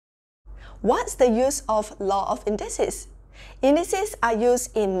What's the use of law of indices? Indices are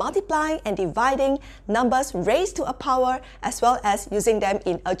used in multiplying and dividing numbers raised to a power, as well as using them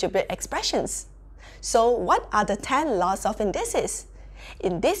in algebraic expressions. So what are the 10 laws of indices?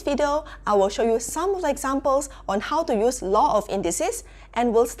 In this video, I will show you some of the examples on how to use law of indices,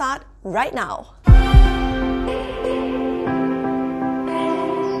 and we'll start right now.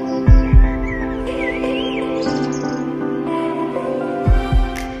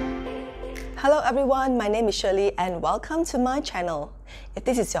 Hello everyone, my name is Shirley and welcome to my channel. If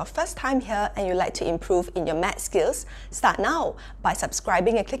this is your first time here and you'd like to improve in your math skills, start now by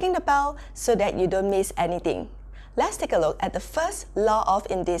subscribing and clicking the bell so that you don't miss anything. Let's take a look at the first law of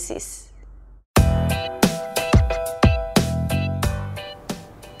indices.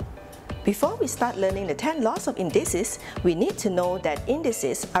 Before we start learning the 10 laws of indices, we need to know that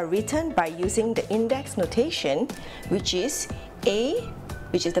indices are written by using the index notation, which is A,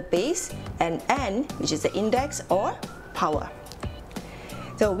 which is the base, and n, which is the index or power.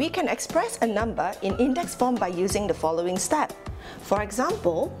 So we can express a number in index form by using the following step. For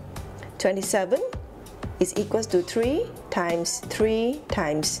example, 27 is equals to 3 times 3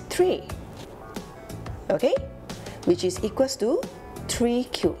 times 3, okay, which is equals to 3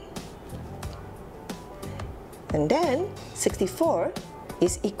 cubed. And then 64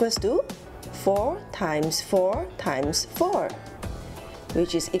 is equals to 4 times 4 times 4,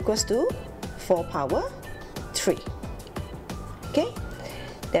 which is equals to 4 power 3. Okay,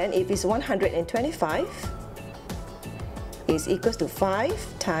 then if it's 125 is equals to 5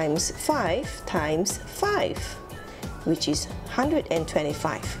 times 5 times 5, which is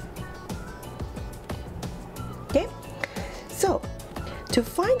 125. Okay, so to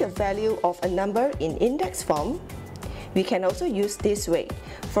find the value of a number in index form, we can also use this way.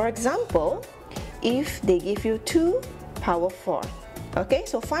 For example, if they give you 2 power 4, okay,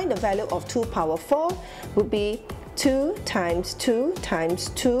 so find the value of 2 power 4 would be 2 times 2 times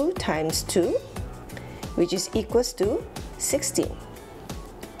 2 times 2, which is equals to 16.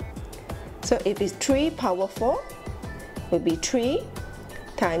 So if it's 3 power 4, it would be 3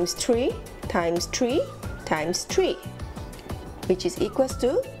 times 3 times 3 times 3, which is equals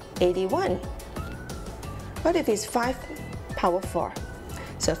to 81. What if it's 5 power 4?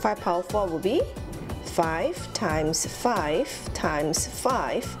 So 5 power 4 will be 5 times 5 times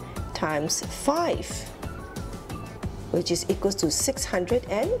 5 times 5, which is equals to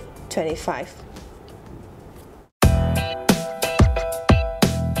 625.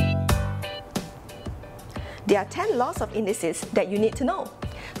 There are 10 laws of indices that you need to know.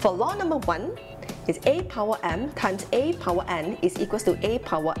 For law number 1, is a power m times a power n is equals to a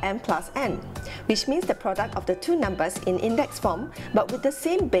power m plus n, which means the product of the two numbers in index form but with the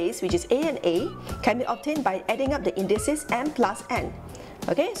same base, which is a and a, can be obtained by adding up the indices m plus n.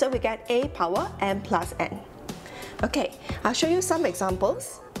 Okay, so we get a power m plus n. Okay, I'll show you some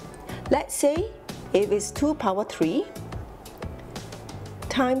examples. Let's say if it's 2 power 3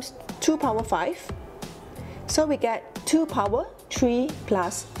 times 2 power 5, so we get 2 power 3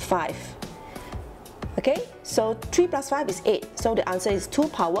 plus 5. Okay, so 3 plus 5 is 8, so the answer is 2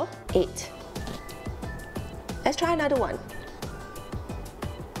 power 8. Let's try another one.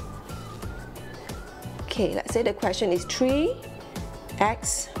 Okay, let's say the question is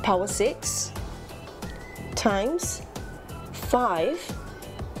 3x power 6 times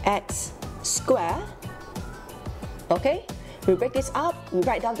 5x squared. Okay, we break this up, we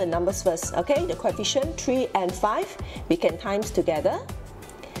write down the numbers first. Okay, the coefficient 3 and 5 we can times together.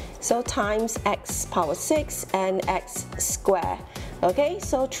 So times x power 6 and x squared. Okay,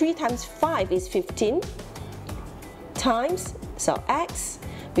 so 3 times 5 is 15 times, so x,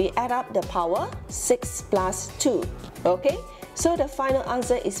 we add up the power 6 plus 2. Okay, so the final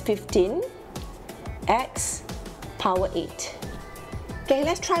answer is 15 x power 8. Okay,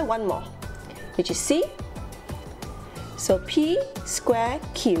 let's try one more, which is c. So p squared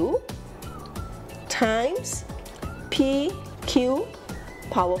q times p q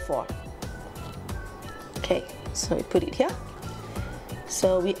power 4. Okay, so we put it here.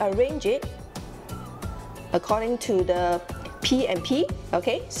 So we arrange it according to the p and p.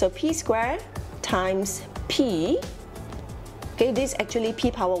 Okay, so p squared times p. Okay, this is actually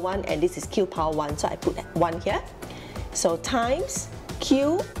p power 1 and this is q power 1, so I put 1 here. So times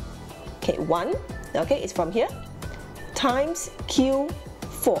q, okay, 1, okay, it's from here, times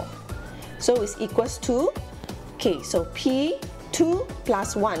q4. So it's equals to, okay, so p 2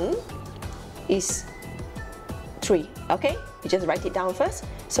 plus 1 is 3, okay? You just write it down first.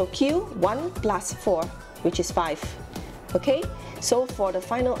 So q 1 plus 4, which is 5, okay? So for the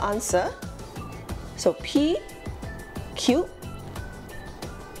final answer, so p cube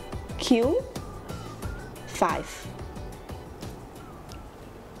Q 5.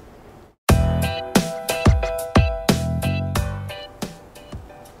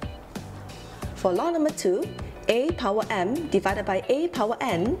 For law number 2, a power m divided by a power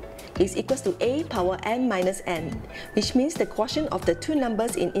n is equals to a power n minus n, which means the quotient of the two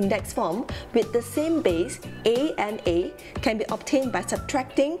numbers in index form with the same base a and a can be obtained by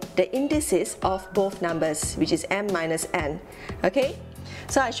subtracting the indices of both numbers, which is m minus n. Okay,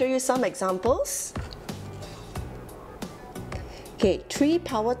 so I show you some examples. Okay, 3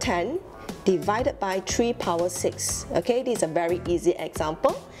 power 10 divided by 3 power 6. Okay, this is a very easy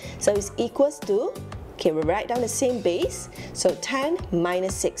example. So it's equals to, okay, we write down the same base. So 10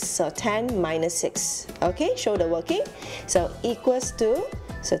 minus 6. So 10 minus 6. Okay, show the working. So equals to,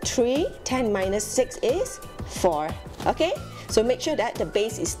 so 3, 10 minus 6 is 4. Okay, so make sure that the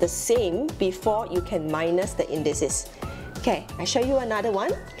base is the same before you can minus the indices. Okay, I show you another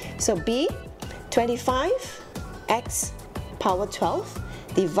one. So B, 25x power 12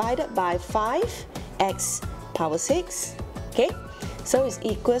 divided by 5x power 6. Okay, so it's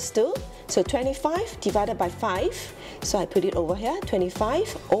equals to, so 25 divided by 5, so I put it over here,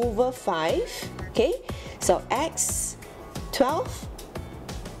 25 over 5. Okay, so x 12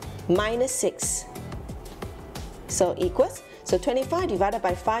 minus 6, so equals, so 25 divided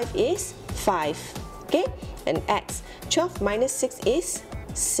by 5 is 5. Okay, and x 12 minus 6 is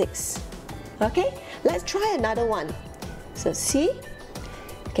 6. Okay, let's try another one. So C,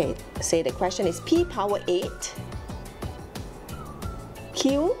 okay, say the question is P power 8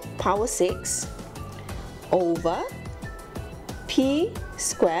 Q power 6 over P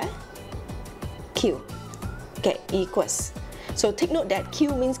square Q. Okay, equals. So take note that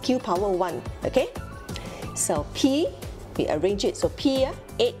Q means Q power 1. Okay, so P, we arrange it. So P,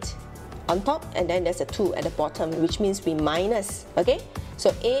 8 on top, and then there's a 2 at the bottom, which means we minus. Okay,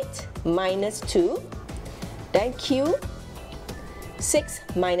 so 8 minus 2, then Q 6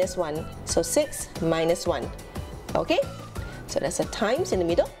 minus 1, so 6 minus 1. Okay, so there's a times in the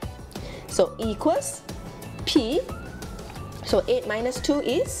middle, so equals P, so 8 minus 2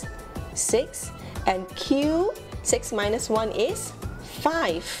 is 6, and Q 6 minus 1 is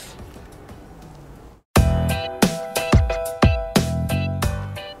 5.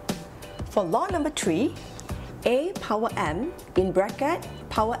 For law number 3, a power m in bracket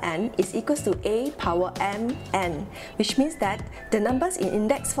power n is equals to a power m n, which means that the numbers in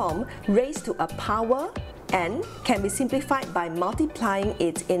index form raised to a power n can be simplified by multiplying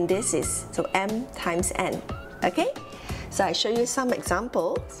its indices, so m times n. Okay, so I show you some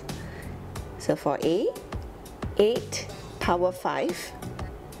examples. So for a, 8 power 5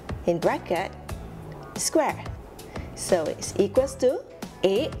 in bracket square, so it's equals to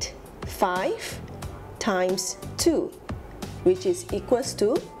 8 5 times 2, which is equals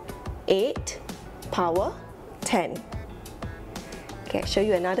to 8 power 10. Okay, I'll show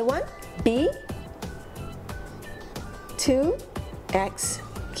you another one. B, 2x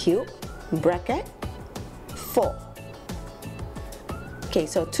cubed bracket 4. Okay,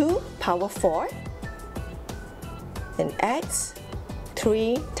 so 2 power 4 and x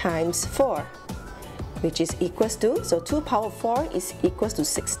 3 times 4, which is equals to, so 2 power 4 is equals to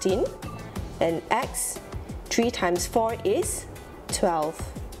 16, and x 3 times 4 is 12.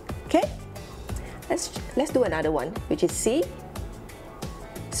 Okay, let's do another one, which is C.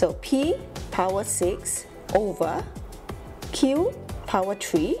 So P power 6 over Q power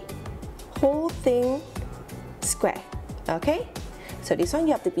 3 whole thing square. Okay, so this one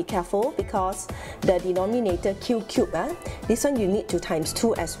you have to be careful because the denominator Q cube, this one you need to times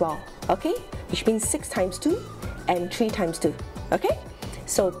 2 as well. Okay, which means 6 times 2 and 3 times 2. Okay,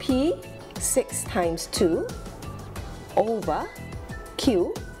 so P 6 times 2 over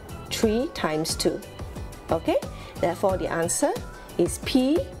Q 3 times 2. Okay, therefore the answer is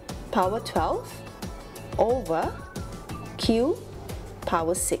P power 12 over Q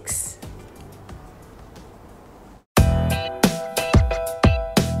power 6.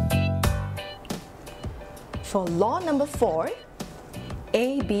 For law number 4,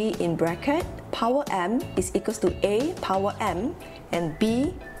 AB in bracket power m is equals to A power m and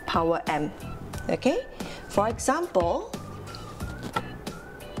B power m. Okay, for example,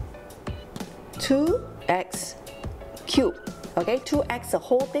 2x cube. Okay, 2x, the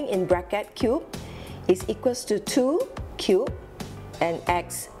whole thing in bracket cube, is equals to 2 cube and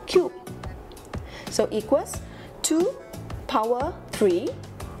x cube. So equals 2 power 3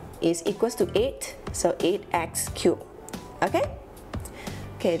 is equals to 8, so 8x cube. Okay?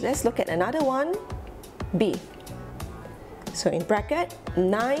 Okay, let's look at another one, B. So in bracket,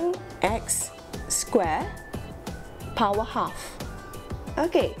 9x square power half.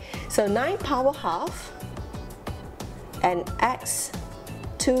 Okay, so 9 power half and x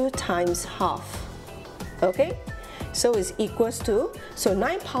 2 times half. Okay, so it's equals to, so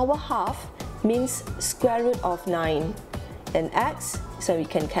 9 power half means square root of 9, and x, so we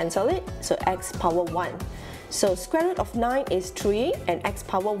can cancel it, so x power 1. So square root of 9 is 3 and x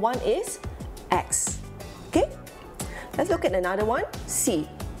power 1 is x. Okay, let's look at another one. C.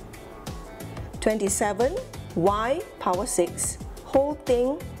 27 y power 6 whole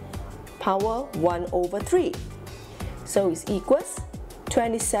thing power 1 over 3. So it's equals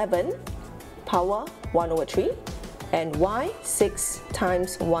 27 power 1 over 3 and y 6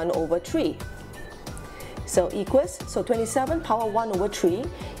 times 1 over 3. So equals, so 27 power 1 over 3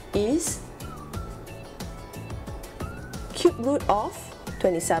 is cube root of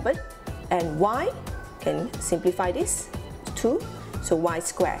 27, and y, can simplify this, 2, so y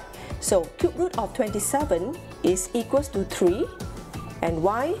squared. So cube root of 27 is equals to 3, and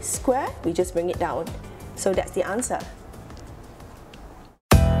y squared, we just bring it down. So that's the answer.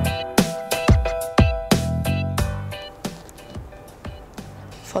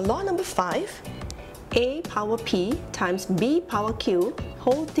 For law number 5, a power p times b power q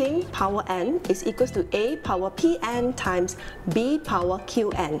whole thing power n is equals to a power pn times b power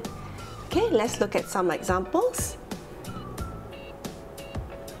qn. Okay, let's look at some examples.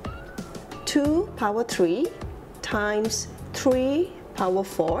 2 power 3 times 3 power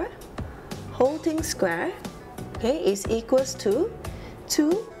 4 whole thing square, okay, is equals to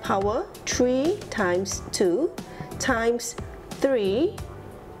 2 power 3 times 2 times 3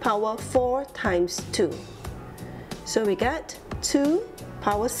 power 4 times 2. So we get 2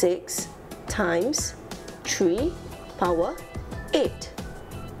 power 6 times 3 power 8.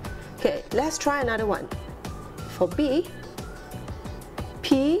 Okay, let's try another one. For b,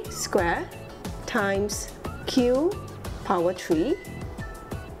 p square times q power 3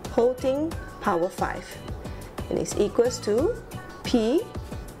 whole thing power 5, and it's equals to p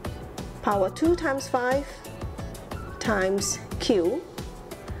power 2 times 5 times q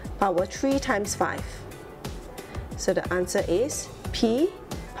power 3 times 5. So the answer is p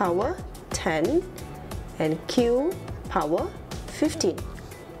power 10 and q power 15.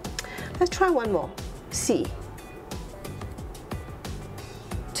 Let's try one more. C.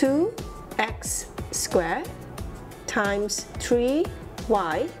 2x squared times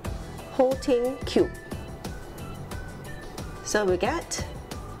 3y whole thing cube. So we get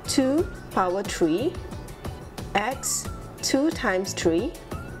 2 power 3 x 2 times 3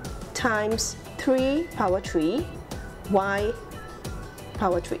 times 3 power 3 y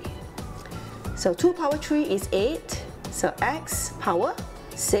power 3. So 2 power 3 is 8, so x power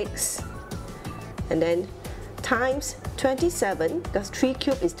 6, and then times 27, because 3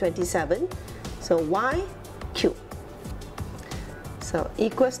 cube is 27, so y cube. So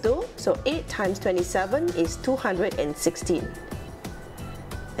equals to, so 8 times 27 is 216,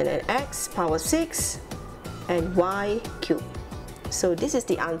 and then x power 6 and y cube. So this is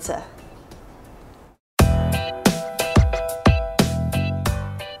the answer.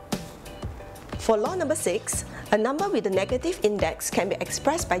 For law number 6, a number with a negative index can be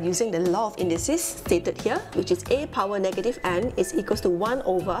expressed by using the law of indices stated here, which is a power negative n is equals to 1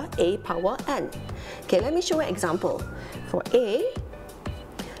 over a power n. Okay, let me show an example. For a,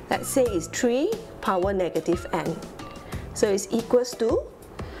 let's say it's 3 power negative n. So it's equals to,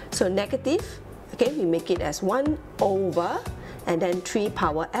 so negative, okay, we make it as 1 over, and then 3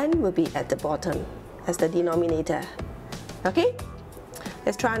 power n will be at the bottom as the denominator. Okay,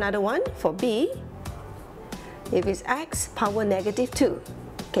 let's try another one. For b, if it's x power negative 2,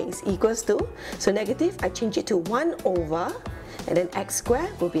 okay, it's equals to, so negative, I change it to 1 over, and then x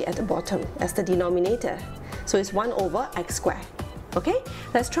squared will be at the bottom as the denominator. So it's 1 over x squared. Okay,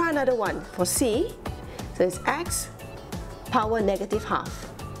 let's try another one. For c, so it's x power negative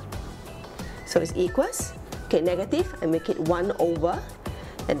half. So it's equals, okay, negative, I make it 1 over,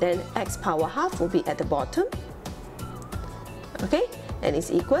 and then x power half will be at the bottom. Okay, and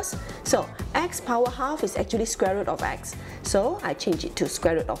it's equals, so x power half is actually square root of x, so I change it to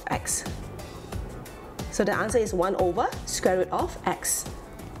square root of x. So the answer is 1 over square root of x.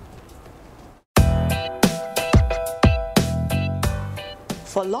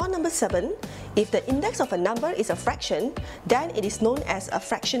 For law number 7, if the index of a number is a fraction, then it is known as a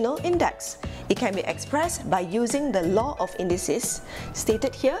fractional index. It can be expressed by using the law of indices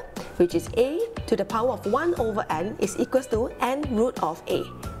stated here, which is a to the power of 1 over n is equals to n root of a.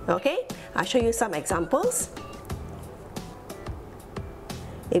 Okay, I'll show you some examples.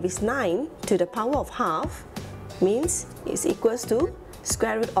 If it's 9 to the power of half, means it's equals to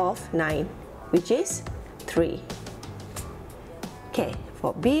square root of 9, which is 3. Okay,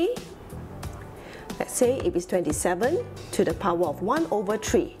 For b, let's say if it's 27 to the power of 1 over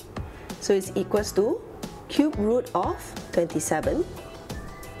 3. So it's equals to cube root of 27,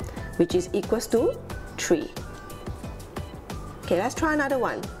 which is equals to 3. Okay, let's try another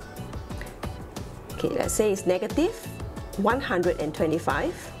one. Okay, let's say it's negative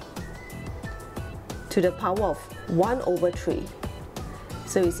 125 to the power of 1 over 3.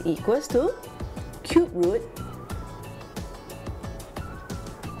 So it's equals to cube root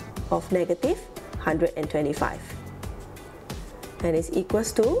of negative 125. And it's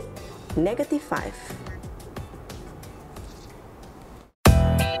equals to negative 5.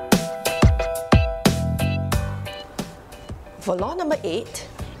 For law number 8,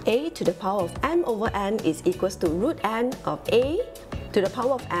 a to the power of m over n is equals to root n of a to the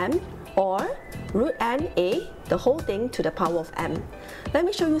power of m, or root n a, the whole thing to the power of m. Let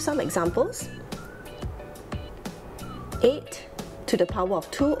me show you some examples. 8 to the power of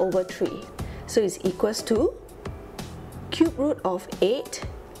 2 over 3. So it's equals to cube root of 8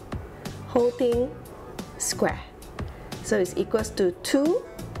 whole thing square. So it's equals to 2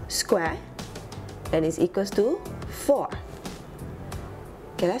 square, and it's equals to 4.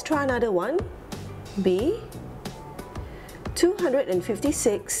 Okay, let's try another one. b,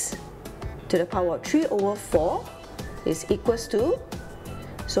 256 to the power of 3 over 4 is equals to,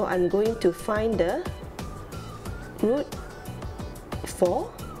 so I'm going to find the root 4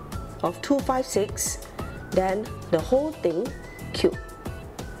 of 256, then the whole thing cube.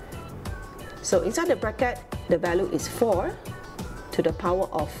 So inside the bracket, the value is 4 to the power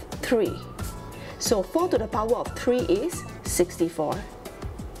of 3. So 4 to the power of 3 is 64.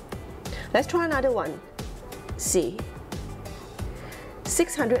 Let's try another one. C,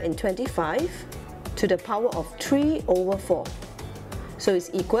 625 to the power of 3 over 4. So it's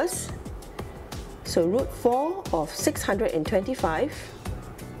equals, so root 4 of 625,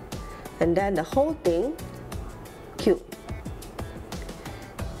 and then the whole thing cube.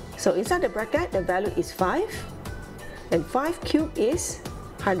 So inside the bracket, the value is 5, and 5 cubed is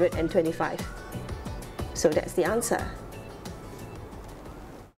 125. So that's the answer.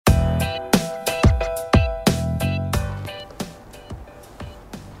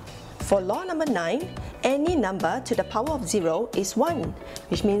 For law number 9, any number to the power of 0 is 1,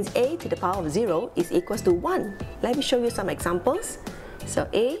 which means a to the power of 0 is equals to 1. Let me show you some examples. So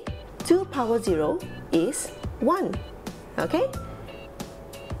a to the power 0 is 1. Okay?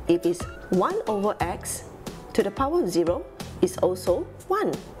 If it's 1 over x to the power of 0 is also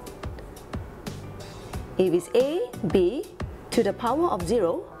 1. If it's a, b to the power of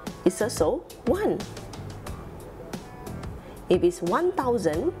 0 is also 1. If it's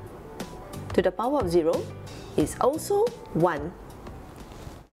 1000 to the power of 0 is also 1.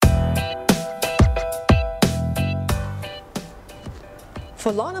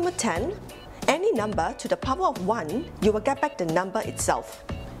 For law number 10, any number to the power of 1, you will get back the number itself.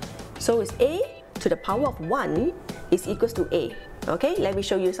 So it's a to the power of 1 is equals to a. Okay, let me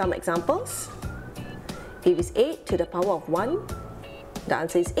show you some examples. If it's 8 to the power of 1, the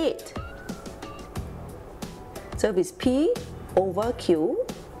answer is 8. So if it's p over q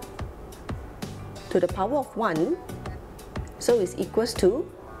to the power of 1, so it's equals to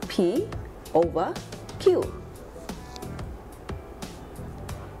p over q.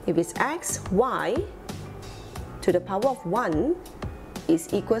 If it's x, y to the power of 1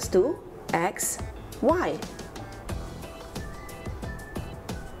 is equals to x, y.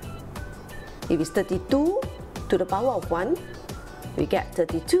 If it's 32 to the power of 1, we get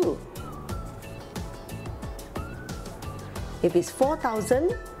 32. If it's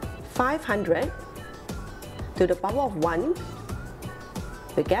 4,500 to the power of 1,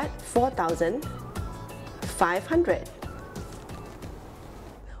 we get 4,500.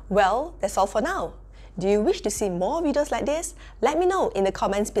 Well, that's all for now. Do you wish to see more videos like this? Let me know in the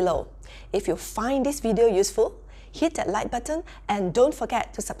comments below. If you find this video useful, hit that like button and don't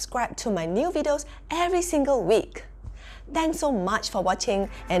forget to subscribe to my new videos every single week. Thanks so much for watching,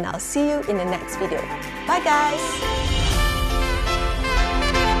 and I'll see you in the next video. Bye guys!